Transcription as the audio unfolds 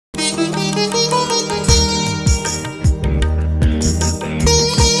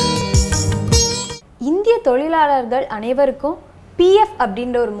தொழிலாளர்கள் அனைவருக்கும் பிஎஃப்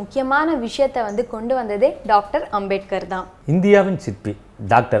அப்படின்ற ஒரு முக்கியமான விஷயத்தை வந்து கொண்டு வந்ததே டாக்டர் அம்பேத்கர் தான். இந்தியாவின் சிற்பி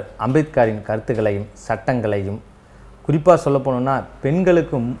டாக்டர் அம்பேத்கரின் கருத்துக்களையும் சட்டங்களையும் குறிப்பாக சொல்ல போனோம்னா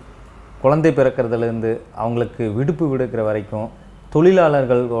பெண்களுக்கும் குழந்தை பிறக்கிறதுலேருந்து அவங்களுக்கு விடுப்பு விடுக்கிற வரைக்கும்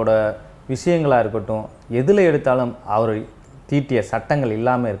தொழிலாளர்களோட விஷயங்களாக இருக்கட்டும், எதில் எடுத்தாலும் அவர் தீட்டிய சட்டங்கள்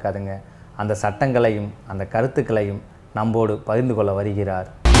இல்லாமல் இருக்காதுங்க. அந்த சட்டங்களையும் அந்த கருத்துக்களையும் நம்மோடு பகிர்ந்து கொள்ள வருகிறார்.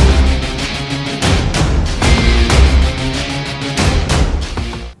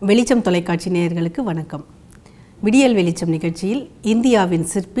 வெளிச்சம் தொலைக்காட்சி நேயர்களுக்கு வணக்கம். விடியல் வெளிச்சம் நிகழ்ச்சியில் இந்தியாவின்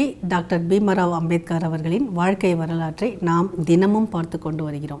சிற்பி டாக்டர் பீமராவ் அம்பேத்கர் அவர்களின் வாழ்க்கை வரலாற்றை நாம் தினமும் பார்த்து கொண்டு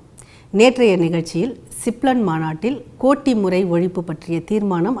வருகிறோம். நேற்றைய நிகழ்ச்சியில் சிப்லன் மாநாட்டில் கோட்டி முறை ஒழிப்பு பற்றிய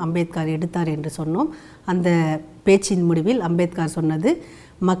தீர்மானம் அம்பேத்கர் எடுத்தார் என்று சொன்னோம். அந்த பேச்சின் முடிவில் அம்பேத்கர் சொன்னது,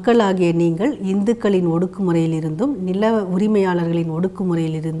 மக்களாகிய நீங்கள் இந்துக்களின் ஒடுக்குமுறையிலிருந்தும் நில உரிமையாளர்களின்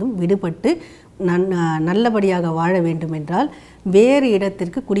ஒடுக்குமுறையிலிருந்தும் விடுபட்டு நல்லபடியாக வாழ வேண்டும் என்றால் வேறு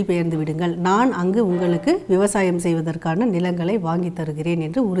இடத்திற்கு குடிபெயர்ந்து விடுங்கள். நான் அங்கு உங்களுக்கு விவசாயம் செய்வதற்கான நிலங்களை வாங்கி தருகிறேன்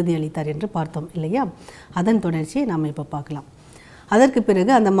என்று உறுதியளித்தார் என்று பார்த்தோம் இல்லையா? அதன் தொடர்ச்சியை நாம் இப்போ பார்க்கலாம். அதற்கு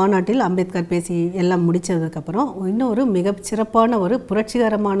பிறகு அந்த மாநாட்டில் அம்பேத்கர் பேசி எல்லாம் முடித்ததுக்கப்புறம் இன்னொரு மிக சிறப்பான ஒரு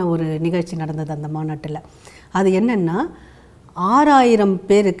புரட்சிகரமான ஒரு நிகழ்ச்சி நடந்தது அந்த மாநாட்டில். அது என்னென்னா 6000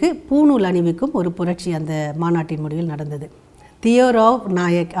 பேருக்கு பூணூல் அணிவிக்கும் ஒரு புரட்சி அந்த மாநாட்டின் முடிவில் நடந்தது. தியோராவ்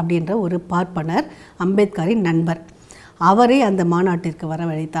நாயக் அப்படின்ற ஒரு பார்ப்பனர், அம்பேத்கரின் நண்பர், அவரை அந்த மாநாட்டிற்கு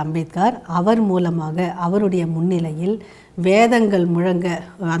வரவழைத்த அம்பேத்கர் அவர் மூலமாக அவருடைய முன்னிலையில் வேதங்கள் முழங்க,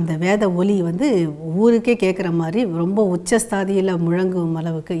 அந்த வேத ஒலி வந்து ஊருக்கே கேட்குற மாதிரி ரொம்ப உச்சஸ்தாதியில் முழங்கும்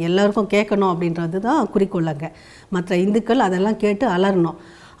அளவுக்கு எல்லாருக்கும் கேட்கணும் அப்படின்றது தான் குறிக்கோளாங்க. மற்ற இந்துக்கள் அதெல்லாம் கேட்டு அலறணும்.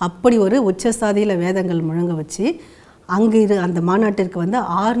 அப்படி ஒரு உச்சஸ்தாதியில் வேதங்கள் முழங்க வச்சு அங்கு அந்த மாநாட்டிற்கு வந்து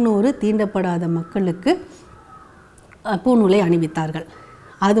 600 தீண்டப்படாத மக்களுக்கு பூநூலை அணிவித்தார்கள்.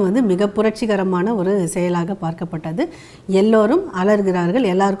 அது வந்து மிக புரட்சிகரமான ஒரு செயலாக பார்க்கப்பட்டது. எல்லோரும் அலறுகிறார்கள்,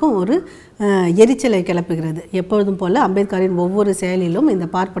 எல்லாருக்கும் ஒரு எரிச்சலை கிளப்புகிறது. எப்பொழுதும் போல் அம்பேத்கரின் ஒவ்வொரு செயலிலும் இந்த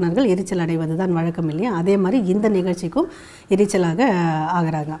பார்ப்பனர்கள் எரிச்சல் அடைவது தான் வழக்கம் இல்லையா? அதே மாதிரி இந்த நிகழ்ச்சிக்கும் எரிச்சலாக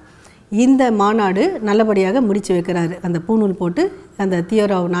ஆகிறாங்க. இந்த மாநாடு நல்லபடியாக முடித்து வைக்கிறாரு. அந்த பூநூல் போட்டு அந்த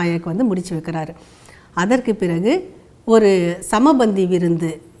தியோராவ் நாயக் வந்து முடித்து வைக்கிறாரு. அதற்கு பிறகு ஒரு சமபந்தி விருந்து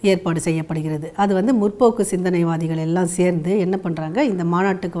ஏற்பாடு செய்யப்படுகிறது. அது வந்து முற்போக்கு சிந்தனைவாதிகள் எல்லாம் சேர்ந்து என்ன பண்ணுறாங்க, இந்த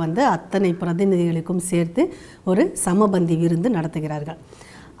மாநாட்டுக்கு வந்து அத்தனை பிரதிநிதிகளுக்கும் சேர்த்து ஒரு சமபந்தி விருந்து நடத்துகிறார்கள்.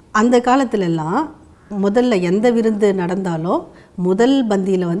 அந்த காலத்திலெல்லாம் முதல்ல எந்த விருந்து நடந்தாலும் முதல்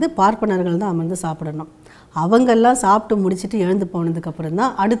பந்தியில் வந்து பார்ப்பனர்கள் தான் அமர்ந்து சாப்பிடணும். அவங்கெல்லாம் சாப்பிட்டு முடிச்சுட்டு எழுந்து போனதுக்கப்புறம்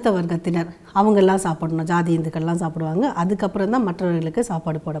தான் அடுத்த வர்க்கத்தினர் அவங்கெல்லாம் சாப்பிடணும். ஜாதி இந்துக்கள்லாம் சாப்பிடுவாங்க. அதுக்கப்புறம் தான் மற்றவர்களுக்கு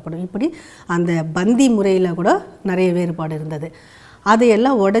சாப்பாடு போடப்படும். இப்படி அந்த பந்தி முறையில் கூட நிறைய வேறுபாடு இருந்தது.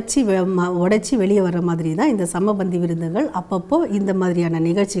 அதையெல்லாம் உடைச்சி வெளியே வர்ற மாதிரி தான் இந்த சமபந்தி விருந்துகள் அப்பப்போ இந்த மாதிரியான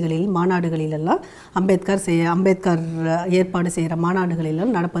நிகழ்ச்சிகளில் மாநாடுகளிலெல்லாம் அம்பேத்கர் ஏற்பாடு செய்கிற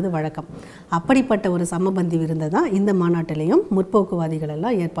மாநாடுகளிலும் நடப்பது வழக்கம். அப்படிப்பட்ட ஒரு சமபந்தி விருந்தை தான் இந்த மாநாட்டிலையும் முற்போக்குவாதிகள்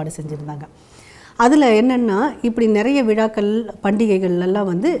எல்லாம் ஏற்பாடு செஞ்சுருந்தாங்க. அதில் என்னென்னா, இப்படி நிறைய விழாக்கள் பண்டிகைகள்லாம்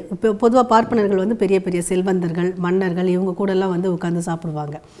வந்து இப்போ பொதுவாக பார்ப்பனர்கள் வந்து பெரிய பெரிய செல்வந்தர்கள், மன்னர்கள் இவங்க கூடலாம் வந்து உட்காந்து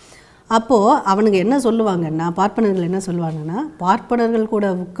சாப்பிடுவாங்க. அப்போது அவனுங்க என்ன சொல்லுவாங்கன்னா, பார்ப்பனர்கள் என்ன சொல்லுவாங்கன்னா, பார்ப்பனர்கள் கூட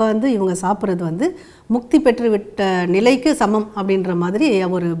உட்காந்து இவங்க சாப்பிட்றது வந்து முக்தி பெற்று விட்ட நிலைக்கு சமம் அப்படின்ற மாதிரி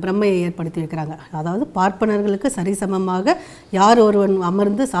ஒரு பிரம்மையை ஏற்படுத்தி வைக்கிறாங்க. அதாவது பார்ப்பனர்களுக்கு சரிசமமாக யார் ஒருவன்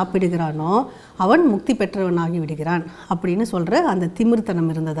அமர்ந்து சாப்பிடுகிறானோ அவன் முக்தி பெற்றவனாகி விடுகிறான் அப்படின்னு சொல்கிற அந்த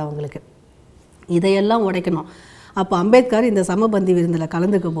திமிர்த்தனம் இருந்தது அவங்களுக்கு. இதையெல்லாம் உடைக்கணும். அப்போ அம்பேத்கர் இந்த சமபந்தி விருந்தில்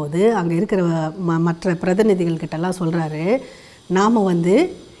கலந்துக்கும் போது அங்கே இருக்கிற மற்ற பிரதிநிதிகள்கிட்டலாம் சொல்கிறாரு, நாம் வந்து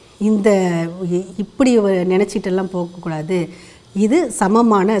இந்த இப்படி நினச்சிட்டெல்லாம் போகக்கூடாது. இது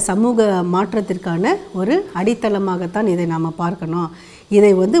சமமான சமூக மாற்றத்திற்கான ஒரு அடித்தளமாகத்தான் இதை நாம் பார்க்கணும்.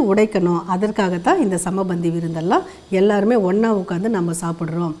 இதை வந்து உடைக்கணும். அதற்காகத்தான் இந்த சமபந்தி விருந்தெல்லாம் எல்லாருமே ஒன்றா உட்காந்து நம்ம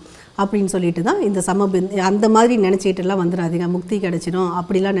சாப்பிட்றோம் அப்படின்னு சொல்லிட்டு தான் இந்த அந்த மாதிரி நினச்சிக்கிட்டெல்லாம் வந்துடாதீங்க, முக்தி கிடச்சிடும்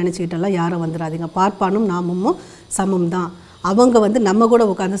அப்படிலாம் நினச்சிக்கிட்டெல்லாம் யாரும் வந்துடாதீங்க. பார்ப்பானும் நாமும் சமம் தான். அவங்க வந்து நம்ம கூட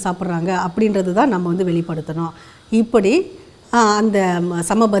உட்காந்து சாப்பிட்றாங்க அப்படின்றது தான் நம்ம வந்து வெளிப்படுத்தணும். இப்படி அந்த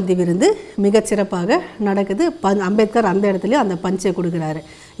சமபந்தி விருந்து மிகச்சிறப்பாக நடக்குது. அம்பேத்கர் அந்த இடத்துலையும் அந்த பஞ்சை கொடுக்குறாரு.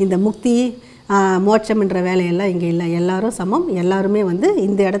 இந்த முக்தி மோட்சம் என்ற வேலையெல்லாம் இங்கே இல்லை, எல்லாரும் சமம், எல்லாருமே வந்து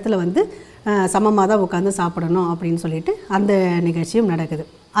இந்த இடத்துல வந்து சமமாக தான் உட்காந்து சாப்பிடணும் அப்படின்னு சொல்லிட்டு அந்த நிகழ்ச்சியும் நடக்குது.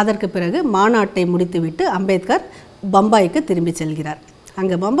 அதற்கு பிறகு மாநாட்டை முடித்துவிட்டு அம்பேத்கர் பம்பாய்க்கு திரும்பி செல்கிறார்.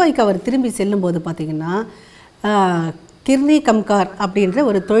 அங்கே பம்பாய்க்கு அவர் திரும்பி செல்லும்போது பார்த்திங்கன்னா, கிர்னி கம்கார் அப்படின்ற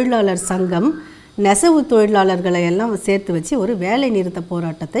ஒரு தொழிலாளர் சங்கம் நெசவு தொழிலாளர்களை எல்லாம் சேர்த்து வச்சு ஒரு வேலை நிறுத்த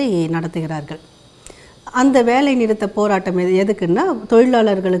போராட்டத்தை நடத்துகிறார்கள். அந்த வேலை நிறுத்த போராட்டம் எதுக்குன்னா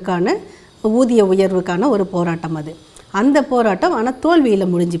தொழிலாளர்களுக்கான ஊதிய உயர்வுக்கான ஒரு போராட்டம் அது. அந்த போராட்டம் ஆனால்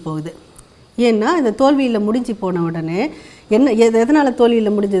தோல்வியில் முடிஞ்சு போகுது. ஏன்னா இந்த தோல்வியில் முடிஞ்சு போன உடனே எதனால்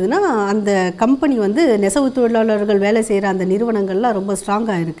தோல்வியில் முடிஞ்சதுன்னா அந்த கம்பெனி வந்து நெசவு தொழிலாளர்கள் வேலை செய்கிற அந்த நிறுவனங்கள்லாம் ரொம்ப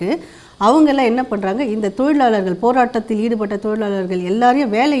ஸ்ட்ராங்காக இருக்குது. அவங்கெல்லாம் என்ன பண்ணுறாங்க, இந்த தொழிலாளர்கள் போராட்டத்தில் ஈடுபட்ட தொழிலாளர்கள்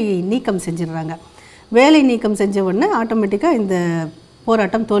எல்லாரையும் வேலையை நீக்கம் செஞ்சிடுறாங்க. வேலை நீக்கம் செஞ்ச உடனே ஆட்டோமேட்டிக்காக இந்த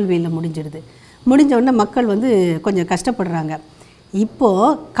போராட்டம் தோல்வியில் முடிஞ்சிடுது. முடிஞ்ச உடனே மக்கள் வந்து கொஞ்சம் கஷ்டப்படுறாங்க.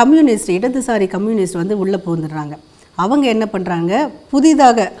 இப்போது கம்யூனிஸ்ட், இடதுசாரி கம்யூனிஸ்ட் வந்து உள்ளே புகுந்துடுறாங்க. அவங்க என்ன பண்ணுறாங்க,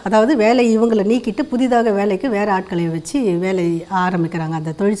 புதிதாக, அதாவது வேலை இவங்களை நீக்கிட்டு புதிதாக வேலைக்கு வேறு ஆட்களை வச்சு வேலை ஆரம்பிக்கிறாங்க.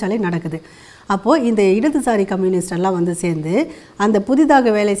 அந்த தொழிற்சாலை நடக்குது. அப்போது இந்த இடதுசாரி கம்யூனிஸ்ட் எல்லாம் வந்து சேர்ந்து அந்த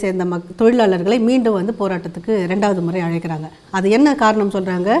புதிதாக வேலை சேர்ந்த தொழிலாளர்களை மீண்டும் வந்து போராட்டத்துக்கு 2வது முறை அழைக்கிறாங்க. அது என்ன காரணம்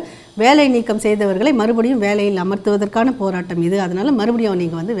சொல்கிறாங்க, வேலை நீக்கம் செய்தவர்களை மறுபடியும் வேலையில் அமர்த்துவதற்கான போராட்டம் இது, அதனால் மறுபடியும்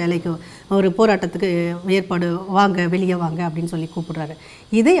நீங்கள் வந்து வேலைக்கு ஒரு போராட்டத்துக்கு ஏற்பாடு வாங்க, வெளியே வாங்க அப்படின்னு சொல்லி கூப்பிடுறாரு.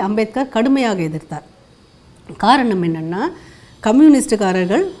 இதை அம்பேத்கர் கடுமையாக எதிர்த்தார். காரணம் என்னென்னா,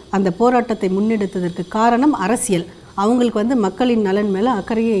 கம்யூனிஸ்டுக்காரர்கள் அந்த போராட்டத்தை முன்னெடுத்ததற்கு காரணம் அரசியல். அவங்களுக்கு வந்து மக்களின் நலன் மேலே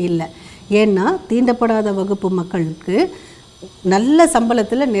அக்கறையே இல்லை. ஏன்னா தீண்டப்படாத வகுப்பு மக்களுக்கு நல்ல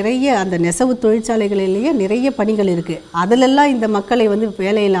சம்பளத்தில் நிறைய அந்த நெசவு தொழிற்சாலைகளிலேயே நிறைய பணிகள் இருக்குது. அதிலெல்லாம் இந்த மக்களை வந்து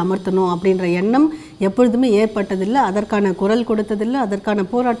வேலையில் அமர்த்தணும் அப்படின்ற எண்ணம் எப்பொழுதுமே ஏற்பட்டதில்லை. அதற்கான குரல் கொடுத்ததில்லை, அதற்கான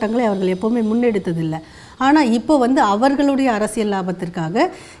போராட்டங்களை அவர்கள் எப்போவுமே முன்னெடுத்ததில்லை. ஆனால் இப்போ வந்து அவர்களுடைய அரசியல் லாபத்திற்காக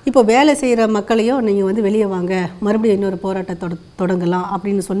இப்போ வேலை செய்கிற மக்களையும் நீங்கள் வந்து வெளியே வாங்க, மறுபடியும் இன்னொரு போராட்டத்தை தொடங்கலாம்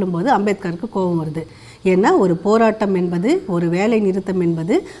அப்படின்னு சொல்லும்போது அம்பேத்கருக்கு கோபம் வருது. ஏன்னா ஒரு போராட்டம் என்பது, ஒரு வேலை நிறுத்தம்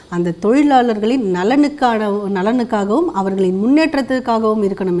என்பது அந்த தொழிலாளர்களின் நலனுக்காகவும் அவர்களின் முன்னேற்றத்திற்காகவும்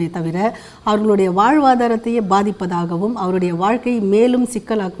இருக்கணுமே தவிர அவர்களுடைய வாழ்வாதாரத்தையே பாதிப்பதாகவும் அவருடைய வாழ்க்கையை மேலும்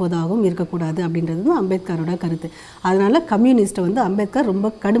சிக்கலாக்குவதாகவும் இருக்கக்கூடாது அப்படின்றது தான் அம்பேத்கரோட கருத்து. அதனால் கம்யூனிஸ்ட்டை வந்து அம்பேத்கர் ரொம்ப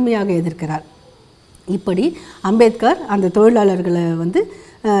கடுமையாக எதிர்க்கிறார். இப்படி அம்பேத்கர் அந்த தொழிலாளர்களை வந்து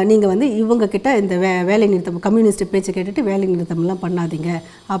நீங்கள் வந்து இவங்கக்கிட்ட இந்த வேலை நிறுத்தம், கம்யூனிஸ்ட் பேச்சு கேட்டுட்டு வேலை நிறுத்தம்லாம் பண்ணாதீங்க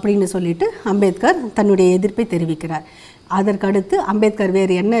அப்படின்னு சொல்லிட்டு அம்பேத்கர் தன்னுடைய எதிர்ப்பை தெரிவிக்கிறார். அதற்கடுத்து அம்பேத்கர்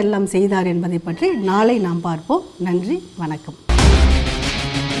வேறு என்ன எல்லாம் செய்தார் என்பதை பற்றி நாளை நாம் பார்ப்போம். நன்றி, வணக்கம்.